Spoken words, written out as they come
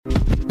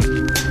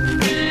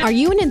Are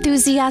you an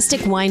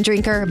enthusiastic wine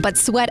drinker but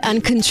sweat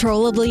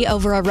uncontrollably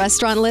over a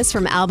restaurant list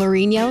from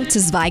Albarino to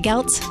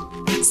Zweigelt?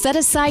 Set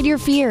aside your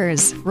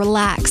fears,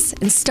 relax,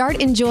 and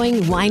start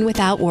enjoying wine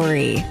without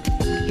worry.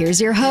 Here's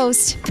your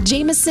host,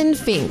 Jameson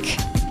Fink.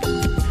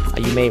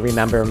 You may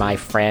remember my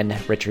friend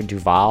Richard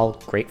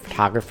Duval, great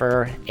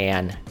photographer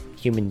and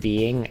human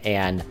being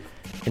and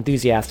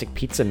enthusiastic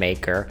pizza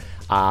maker.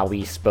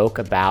 We spoke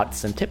about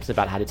some tips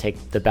about how to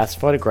take the best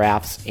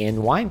photographs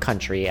in wine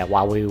country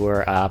while we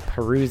were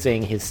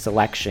perusing his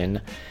selection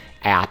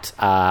at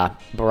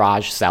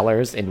Barrage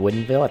Cellars in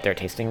Woodinville at their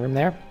tasting room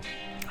there.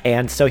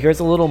 And so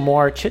here's a little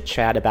more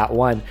chit-chat about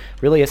one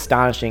really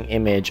astonishing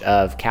image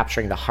of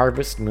capturing the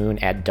harvest moon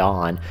at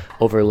dawn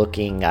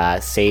overlooking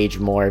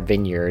Sagemoor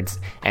Vineyards.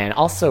 And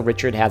also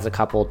Richard has a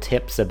couple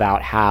tips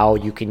about how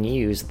you can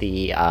use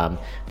the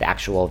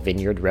actual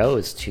vineyard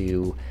rows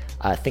to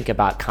think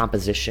about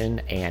composition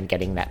and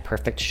getting that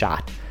perfect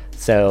shot.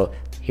 So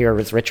here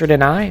was Richard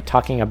and I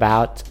talking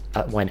about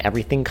when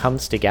everything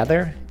comes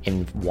together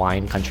in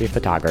wine country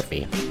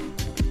photography.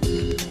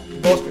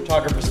 Most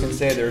photographers can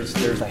say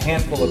there's a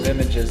handful of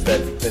images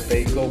that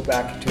they go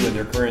back to in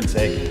their career and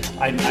say,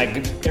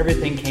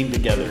 everything came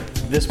together.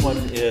 This one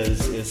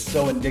is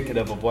so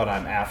indicative of what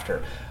I'm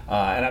after.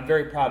 And I'm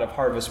very proud of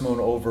Harvest Moon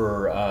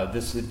over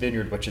this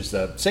vineyard, which is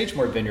the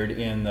Sagemoor Vineyard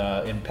in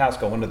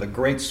Pasco, one of the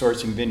great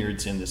sourcing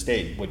vineyards in the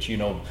state, which you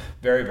know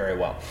very, very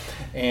well.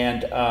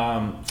 And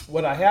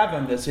what I have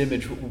on this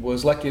image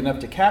was lucky enough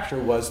to capture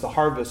was the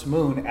Harvest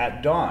Moon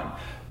at dawn,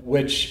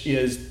 which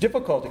is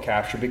difficult to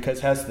capture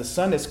because as the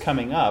sun is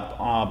coming up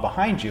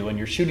behind you and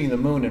you're shooting the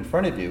moon in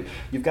front of you,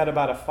 you've got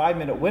about a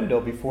 5-minute window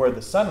before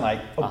the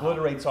sunlight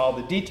obliterates all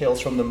the details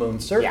from the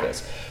moon's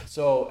surface. Yeah.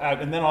 So,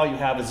 and then all you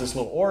have is this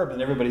little orb,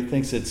 and everybody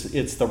thinks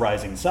it's the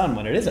rising sun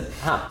when it isn't.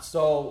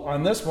 So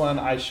on this one,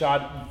 I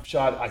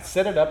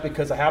set it up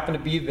because I happened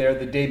to be there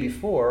the day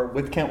before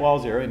with Kent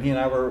Walzier, and he and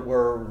I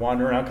were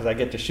wandering around because I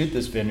get to shoot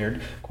this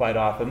vineyard quite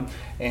often.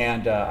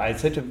 And I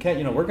said to him,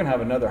 Kent, we're going to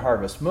have another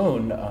Harvest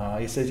Moon.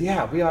 He says,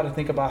 yeah, we ought to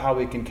think about how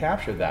we can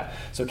capture that.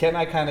 So Kent and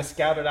I kind of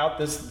scouted out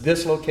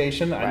this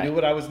location. Right. I knew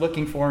what I was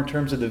looking for in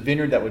terms of the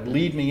vineyard that would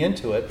lead me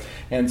into it.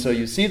 And so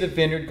you see the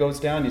vineyard goes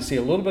down, you see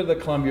a little bit of the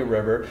Columbia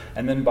River,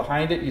 and then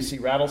behind it you see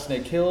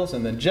Rattlesnake Hills,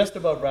 and then just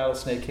above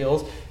Rattlesnake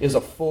Hills is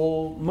a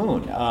full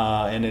moon,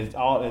 and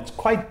it's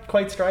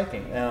quite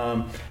striking.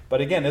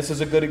 But again, this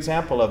is a good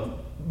example of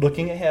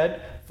looking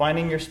ahead,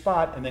 finding your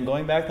spot, and then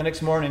going back the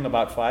next morning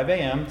about 5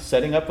 a.m.,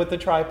 setting up with the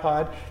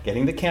tripod,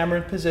 getting the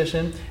camera in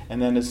position,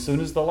 and then as soon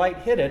as the light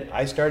hit it,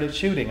 I started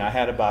shooting. I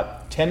had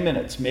about 10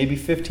 minutes, maybe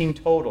 15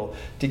 total,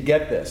 to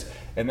get this.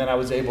 And then I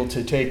was able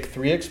to take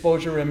 3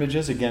 exposure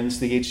images against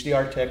the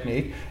HDR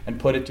technique and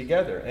put it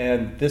together.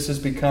 And this has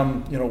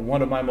become,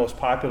 one of my most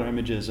popular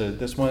images.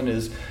 This one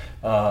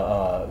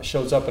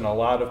shows up in a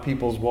lot of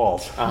people's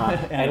walls.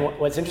 And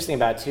what's interesting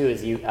about it too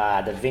is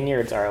the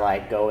vineyards are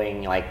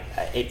going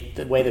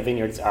the way the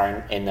vineyards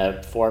are in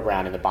the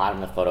foreground and the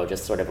bottom of the photo,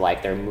 just sort of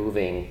like they're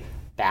moving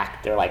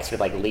back. They're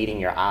sort of leading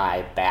your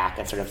eye back,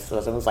 and so it's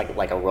almost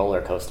like a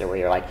roller coaster where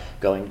you're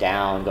going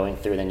down, going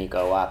through, then you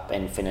go up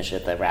and finish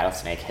at the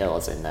Rattlesnake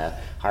Hills in the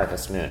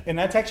Harvest Moon. And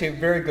that's actually a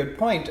very good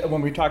point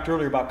when we talked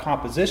earlier about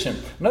composition.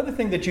 Another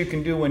thing that you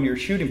can do when you're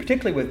shooting,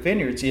 particularly with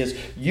vineyards, is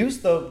use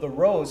the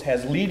rows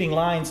as leading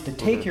lines to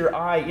take your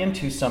eye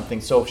into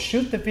something. So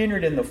shoot the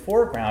vineyard in the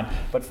foreground,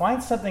 but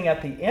find something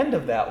at the end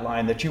of that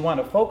line that you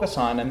want to focus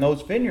on, and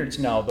those vineyards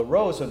now, the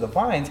rows or the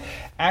vines,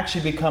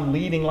 actually become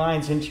leading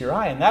lines into your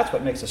eye, and that's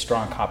what makes a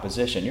strong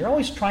composition. You're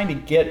always trying to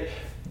get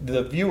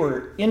the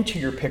viewer into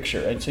your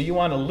picture, and so you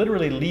want to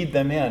literally lead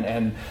them in,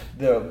 and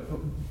the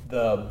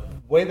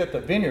way that the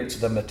vineyards,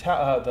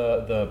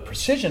 the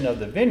precision of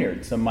the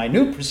vineyards, the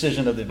minute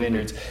precision of the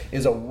vineyards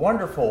is a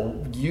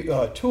wonderful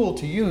tool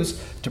to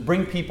use to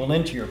bring people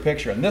into your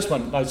picture. And this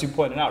one, as you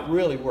pointed out,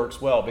 really works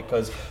well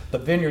because the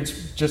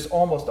vineyards just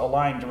almost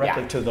align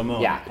directly to the moon.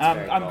 Yeah,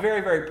 I'm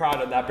very, very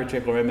proud of that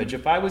particular image.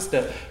 If I was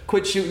to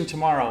quit shooting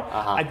tomorrow,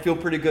 I'd feel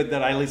pretty good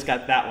that I at least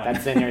got that one.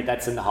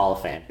 That's in the Hall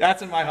of Fame.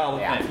 That's in my Hall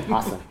of Fame.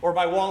 Awesome. Or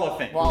my Wall of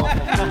Fame.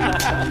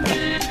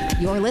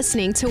 You're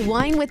listening to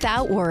Wine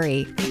Without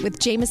Worry with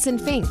Jameson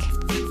Fink.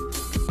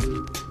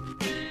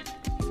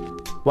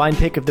 Wine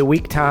pick of the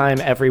week time,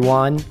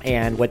 everyone.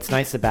 And what's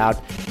nice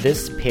about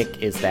this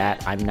pick is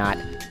that I'm not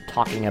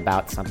talking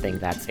about something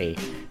that's a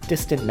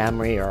distant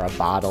memory or a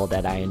bottle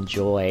that I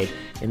enjoyed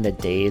in the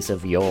days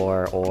of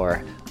yore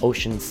or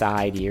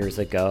Oceanside years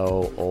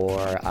ago or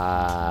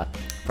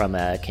from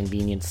a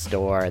convenience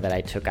store that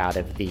I took out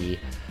of the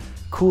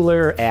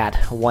cooler at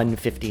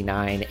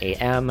 1:59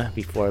 a.m.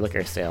 before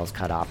liquor sales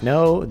cut off.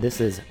 No, this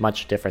is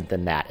much different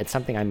than that. It's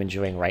something I'm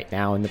enjoying right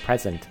now in the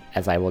present,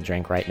 as I will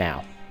drink right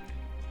now.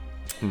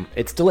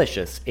 It's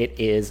delicious. It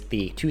is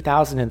the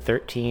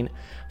 2013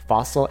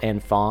 Fossil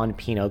and Fawn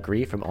Pinot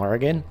Gris from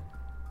Oregon.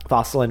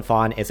 Fossil and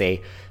Fawn is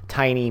a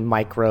tiny,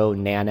 micro,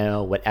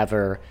 nano,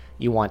 whatever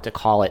you want to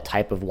call it,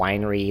 type of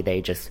winery.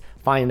 They just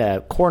find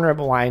a corner of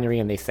a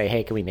winery and they say,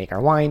 hey, can we make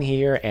our wine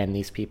here? And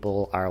these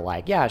people are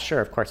like, yeah, sure,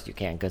 of course you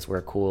can, because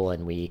we're cool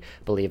and we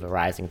believe a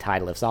rising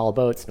tide lifts all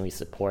boats and we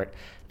support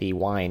the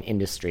wine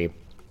industry.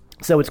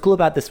 So what's cool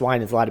about this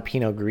wine is a lot of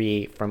Pinot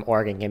Gris from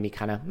Oregon can be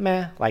kind of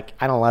meh, like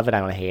I don't love it, I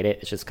don't hate it,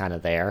 it's just kind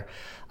of there,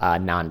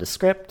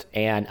 nondescript.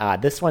 And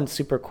this one's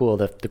super cool.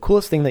 The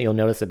coolest thing that you'll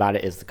notice about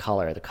it is the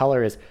color. The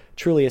color is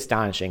truly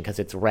astonishing because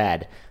it's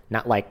red,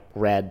 not like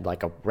red,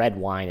 like a red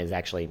wine is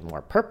actually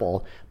more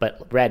purple,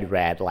 but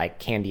red, like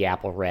candy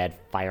apple red,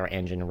 fire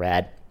engine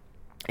red.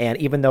 And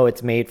even though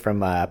it's made from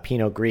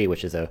Pinot Gris,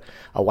 which is a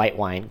white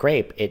wine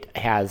grape, it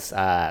has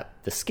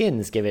the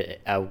skins give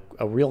it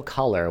a real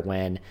color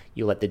when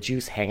you let the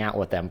juice hang out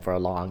with them for a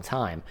long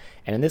time.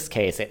 And in this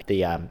case,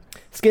 the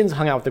skins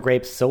hung out with the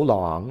grapes so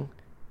long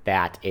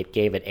that it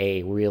gave it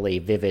a really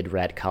vivid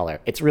red color.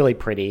 It's really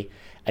pretty.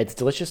 It's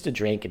delicious to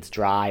drink. It's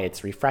dry.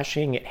 It's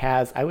refreshing. It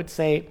has, I would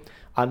say,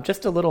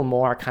 just a little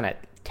more kind of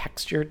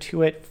texture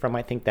to it from,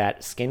 I think,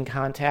 that skin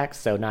contact.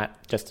 So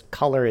not just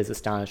color is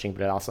astonishing,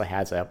 but it also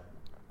has a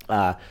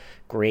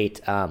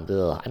great, I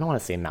don't want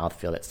to say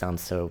mouthfeel, that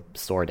sounds so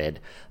sordid,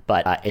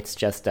 but it's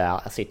just,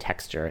 I'll say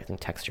texture. I think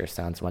texture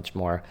sounds much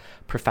more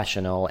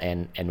professional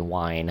and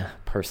wine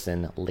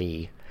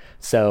personly.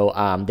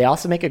 So they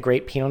also make a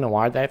great Pinot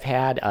Noir that I've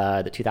had,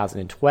 the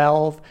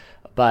 2012,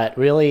 but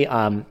really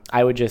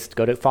I would just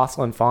go to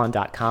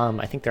fossilandfawn.com.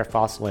 I think they're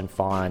Fossil and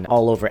Fawn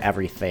all over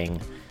everything.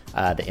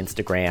 The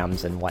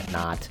Instagrams and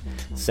whatnot.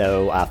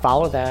 So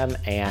follow them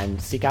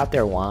and seek out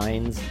their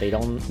wines. They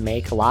don't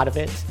make a lot of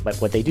it, but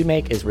what they do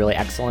make is really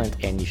excellent,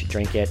 and you should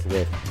drink it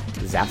with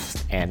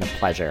zest and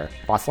pleasure.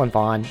 Fossil and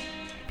Fawn,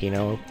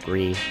 Pinot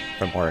Gris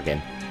from Oregon.